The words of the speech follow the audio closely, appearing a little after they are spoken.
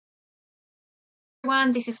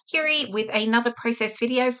Everyone, this is Kirei with another process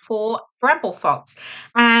video for Bramble Fox,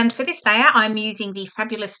 and for this layout I'm using the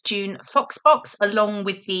fabulous June Fox box along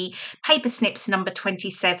with the Paper Snips number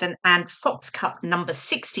 27 and Fox Cup number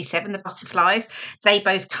 67, the butterflies. They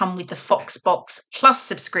both come with the Fox box plus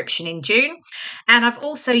subscription in June, and I've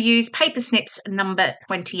also used Paper Snips number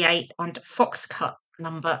 28 and Fox Cup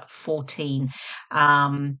number 14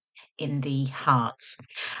 in the hearts.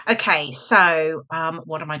 Okay, so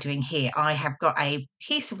what am I doing here? I have got a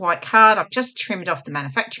piece of white card. I've just trimmed off the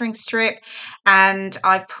manufacturing strip, and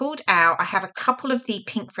I've pulled out, I have a couple of the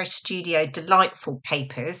Pinkfresh Studio Delightful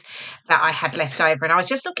papers that I had left over, and I was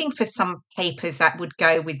just looking for some papers that would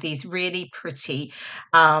go with these really pretty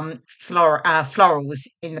florals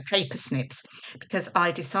in the paper snips, because I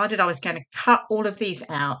decided I was going to cut all of these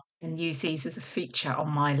out and use these as a feature on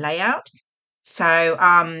my layout. So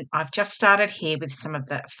I've just started here with some of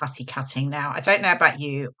the fussy cutting. Now, I don't know about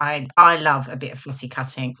you. I love a bit of fussy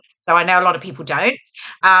cutting. So I know a lot of people don't,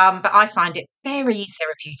 but I find it very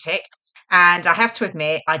therapeutic. And I have to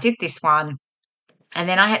admit, I did this one and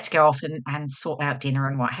then I had to go off and sort out dinner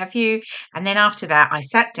and what have you. And then after that, I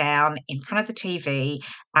sat down in front of the TV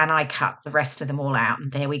and I cut the rest of them all out. And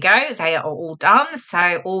there we go. They are all done.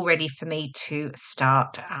 So all ready for me to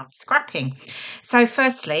start scrapping. So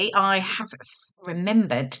firstly, I have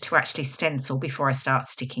remembered to actually stencil before I start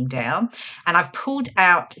sticking down. And I've pulled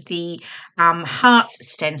out the Hearts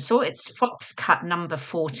stencil. It's Fox Cut number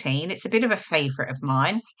 14. It's a bit of a favourite of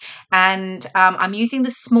mine. And I'm using the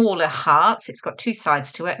smaller hearts. It's got two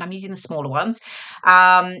sides to it, and I'm using the smaller ones.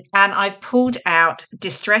 And I've pulled out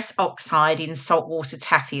Distress Oxide in Saltwater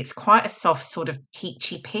Taffy. It's quite a soft sort of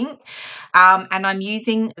peachy pink. And I'm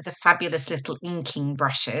using the fabulous little inking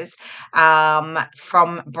brushes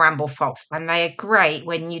from Bramble Fox, and they are great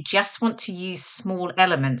when you just want to use small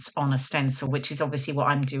elements on a stencil, which is obviously what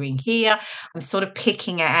I'm doing here. I'm sort of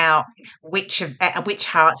picking out which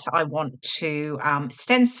hearts I want to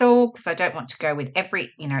stencil, because I don't want to go with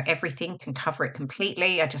everything can cover it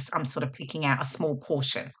completely. I'm sort of picking out a small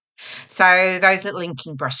portion. So those little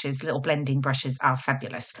inking brushes, little blending brushes, are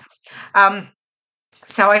fabulous.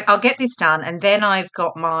 So I'll get this done, and then I've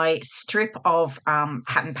got my strip of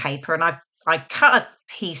pattern paper, and I cut a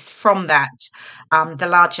piece from that, the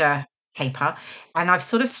larger paper, and I've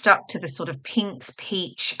sort of stuck to the sort of pinks,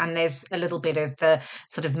 peach, and there's a little bit of the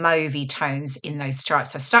sort of mauvey tones in those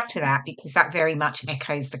stripes. I've stuck to that because that very much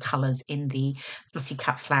echoes the colours in the fussy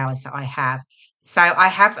cut flowers that I have. So I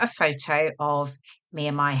have a photo of me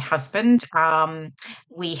and my husband.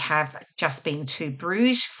 We have just been to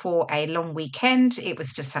Bruges for a long weekend. It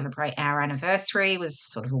was to celebrate our anniversary. It was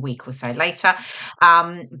sort of a week or so later.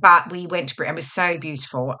 But we went to Bruges. It was so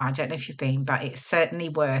beautiful. I don't know if you've been, but it's certainly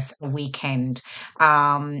worth a weekend.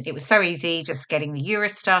 It was so easy, just getting the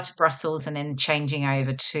Eurostar to Brussels and then changing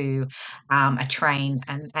over to a train,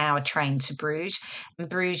 an hour train to Bruges. And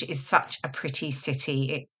Bruges is such a pretty city.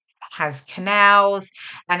 It has canals,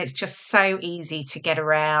 and it's just so easy to get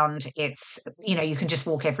around. It's, you can just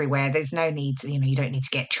walk everywhere. There's no need you don't need to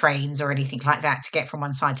get trains or anything like that to get from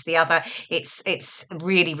one side to the other. It's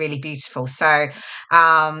really, really beautiful. So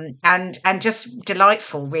and just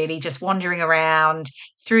delightful, really, just wandering around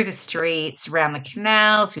through the streets, around the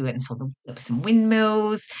canals. We went and saw some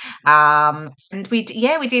windmills, and we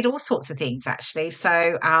did all sorts of things actually.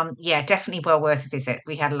 So definitely well worth a visit.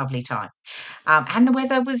 We had a lovely time. And the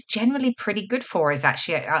weather was generally pretty good for us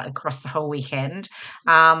actually across the whole weekend.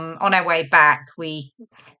 On our way back, we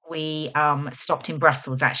stopped in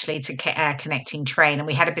Brussels actually to get our connecting train, and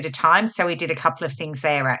we had a bit of time, so we did a couple of things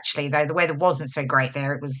there actually, though the weather wasn't so great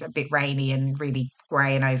there. It was a bit rainy and really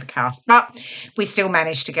grey and overcast, but we still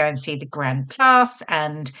managed to go and see the Grand Place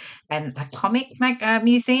and the comic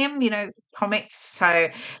museum, comics. So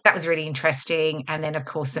that was really interesting. And then of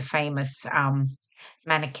course the famous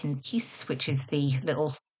mannequin piece, which is the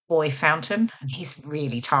little boy fountain, and he's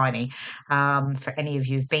really tiny. For any of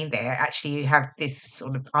you who've been there, actually you have this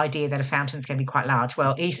sort of idea that a fountain's going to be quite large.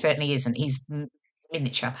 Well, he certainly isn't. He's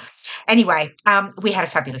miniature. Anyway, we had a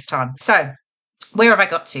fabulous time. So where have I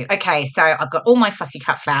got to? Okay, so I've got all my fussy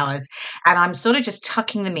cut flowers, and I'm sort of just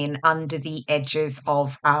tucking them in under the edges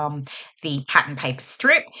of the pattern paper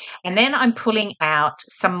strip, and then I'm pulling out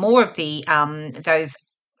some more of the those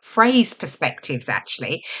phrase perspectives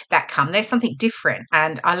actually that come. There's something different,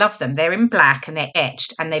 and I love them. They're in black and they're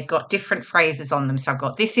etched, and they've got different phrases on them. So I've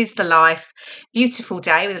got "This is the life," "Beautiful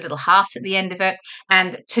day" with a little heart at the end of it,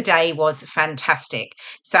 and "Today was fantastic."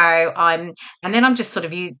 So and then I'm just sort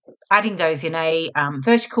of adding those in a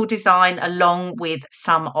vertical design along with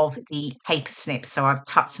some of the paper snips. So I've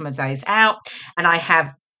cut some of those out, and I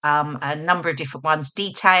have a number of different ones.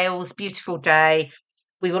 Details, beautiful day.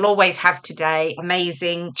 We will always have today.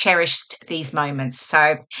 Amazing, cherished these moments.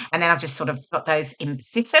 So, and then I've just sort of got those in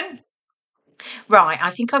position. Right,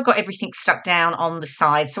 I think I've got everything stuck down on the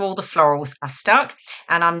side, so all the florals are stuck,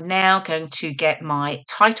 and I'm now going to get my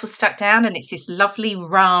title stuck down, and it's this lovely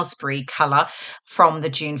raspberry colour from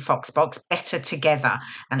the June Fox box, Better Together,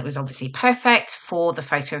 and it was obviously perfect for the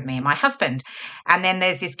photo of me and my husband. And then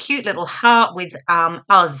there's this cute little heart with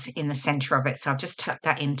us in the centre of it, so I've just tucked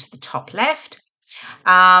that into the top left.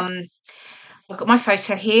 I've got my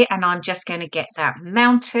photo here, and I'm just going to get that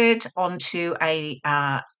mounted onto a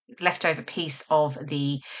leftover piece of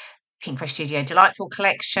the Pinkfresh Studio Delightful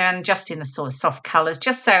collection, just in the sort of soft colours,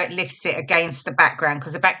 just so it lifts it against the background,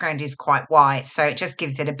 because the background is quite white, so it just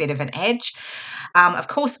gives it a bit of an edge. Of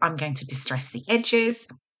course, I'm going to distress the edges,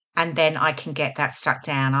 and then I can get that stuck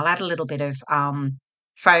down. I'll add a little bit of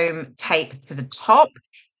foam tape to the top,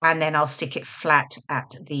 and then I'll stick it flat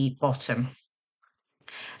at the bottom.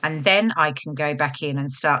 And then I can go back in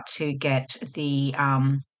and start to get the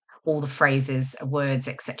all the phrases, words,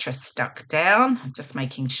 etc. stuck down. I'm just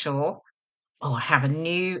making sure. Oh, I have a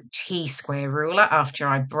new T-square ruler after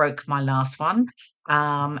I broke my last one.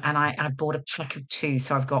 And I bought a pack of 2,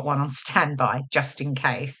 so I've got one on standby just in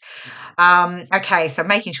case. Okay, so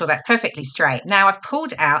making sure that's perfectly straight. Now I've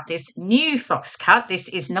pulled out this new Fox cut. This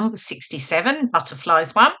is number 67,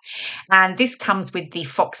 Butterflies one. And this comes with the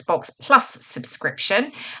Foxbox Plus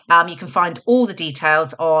subscription. You can find all the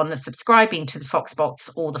details on subscribing to the Foxbox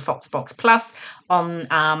or the Foxbox Plus on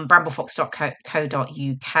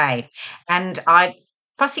bramblefox.co.uk. And I've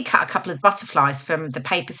fussy cut a couple of butterflies from the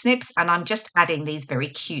Paper Snips, and I'm just adding these very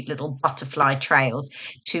cute little butterfly trails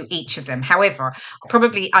to each of them. However,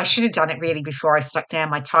 I should have done it really before I stuck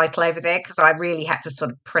down my title over there, because I really had to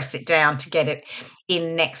sort of press it down to get it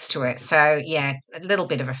in next to it. So yeah, a little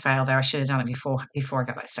bit of a fail there. I should have done it before I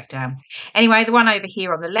got that stuck down. Anyway, the one over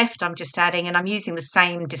here on the left, I'm just adding, and I'm using the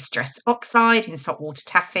same Distress Oxide in Saltwater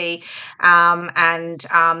Taffy.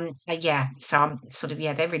 Yeah, so I'm sort of,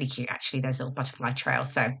 yeah, they're really cute actually, those little butterfly trails.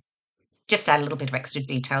 So just add a little bit of extra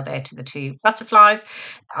detail there to the 2 butterflies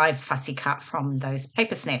I've fussy cut from those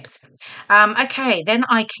Paper Snips. Okay, then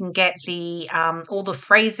I can get the all the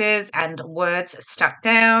phrases and words stuck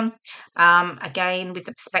down. Again, with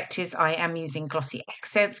the Perspectives, I am using glossy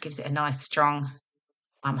accents, gives it a nice strong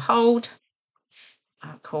hold.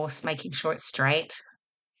 Of course, making sure it's straight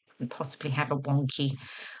and possibly have a wonky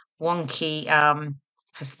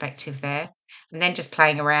perspective there, and then just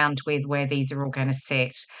playing around with where these are all going to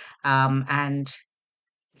sit. And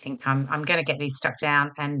I think I'm going to get these stuck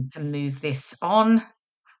down and move this on,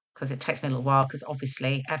 because it takes me a little while, because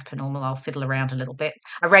obviously, as per normal, I'll fiddle around a little bit.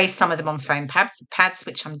 I raised some of them on foam pads,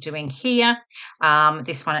 which I'm doing here.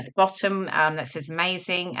 This one at the bottom that says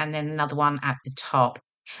amazing, and then another one at the top.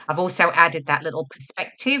 I've also added that little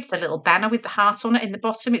perspective, the little banner with the heart on it in the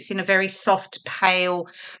bottom. It's in a very soft, pale,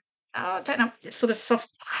 I don't know, it's sort of soft,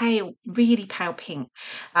 pale, really pale pink.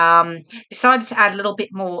 Decided to add a little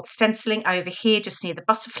bit more stenciling over here, just near the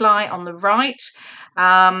butterfly on the right.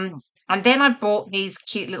 And then I bought these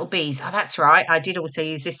cute little bees. Oh, that's right. I did also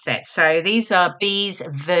use this set. So these are Bees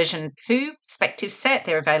version 2 Perspective set.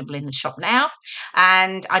 They're available in the shop now.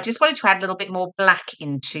 And I just wanted to add a little bit more black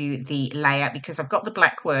into the layout, because I've got the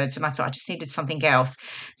black words and I thought I just needed something else.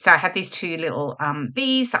 So I had these 2 little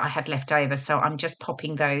bees that I had left over. So I'm just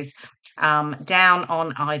popping those down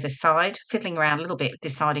on either side, fiddling around a little bit,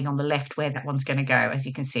 deciding on the left where that one's going to go. As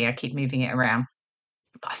you can see, I keep moving it around.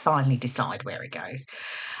 I finally decide where it goes.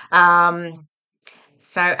 And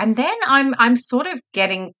then I'm sort of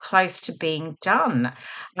getting close to being done.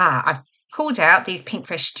 I've pulled out these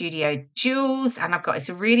Pinkfresh Studio Jewels, and I've got it's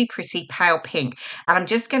a really pretty pale pink, and I'm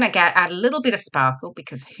just going to add a little bit of sparkle,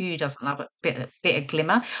 because who doesn't love a bit of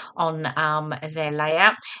glimmer on their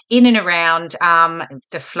layout, in and around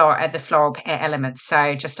the floral elements,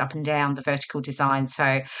 so just up and down the vertical design.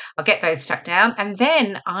 So I'll get those stuck down, and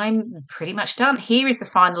then I'm pretty much done. Here is the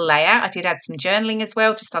final layout. I did add some journaling as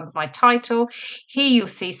well, just under my title. Here you'll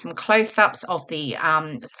see some close-ups of the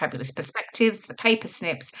fabulous Perspectives, the Paper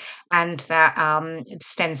Snips, and that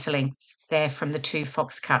stenciling there from the 2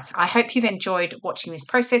 Fox cuts. I hope you've enjoyed watching this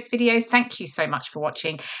process video. Thank you so much for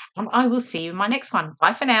watching, and I will see you in my next one.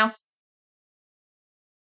 Bye for now.